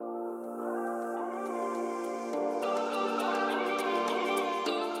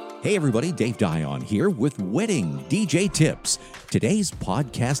Hey everybody, Dave Dion here with Wedding DJ Tips. Today's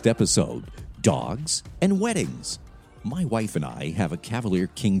podcast episode, Dogs and Weddings. My wife and I have a Cavalier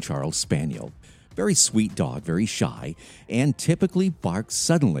King Charles Spaniel. Very sweet dog, very shy, and typically barks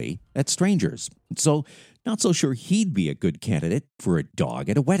suddenly at strangers. So, not so sure he'd be a good candidate for a dog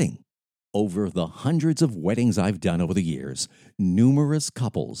at a wedding. Over the hundreds of weddings I've done over the years, numerous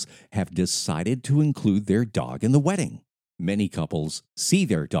couples have decided to include their dog in the wedding. Many couples see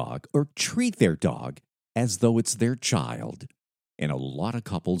their dog or treat their dog as though it's their child. And a lot of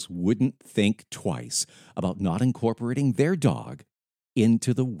couples wouldn't think twice about not incorporating their dog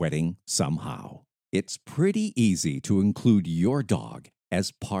into the wedding somehow. It's pretty easy to include your dog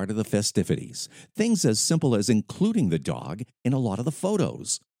as part of the festivities. Things as simple as including the dog in a lot of the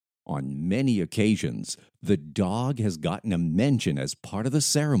photos. On many occasions, the dog has gotten a mention as part of the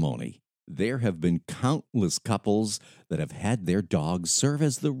ceremony. There have been countless couples that have had their dogs serve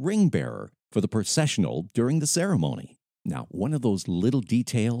as the ring bearer for the processional during the ceremony. Now, one of those little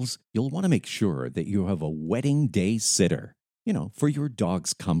details, you'll want to make sure that you have a wedding day sitter, for your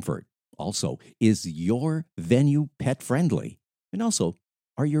dog's comfort. Also, is your venue pet friendly? And also,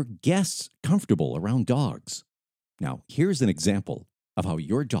 are your guests comfortable around dogs? Now, here's an example of how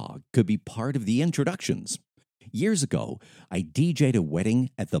your dog could be part of the introductions. Years ago, I DJ'd a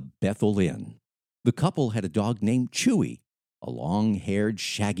wedding at the Bethel Inn. The couple had a dog named Chewy, a long-haired,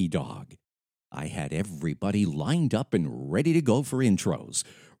 shaggy dog. I had everybody lined up and ready to go for intros,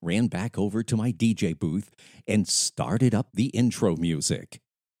 ran back over to my DJ booth, and started up the intro music.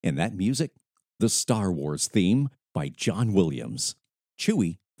 And that music, the Star Wars theme by John Williams.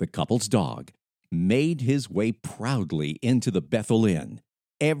 Chewy, the couple's dog, made his way proudly into the Bethel Inn.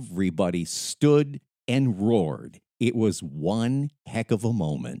 Everybody stood and roared. It was one heck of a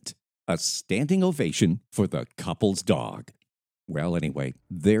moment. A standing ovation for the couple's dog. Well, anyway,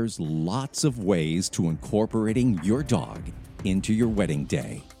 there's lots of ways to incorporating your dog into your wedding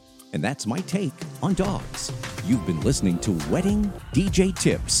day. And that's my take on dogs. You've been listening to Wedding DJ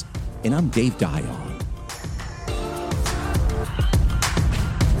Tips, and I'm Dave Dion.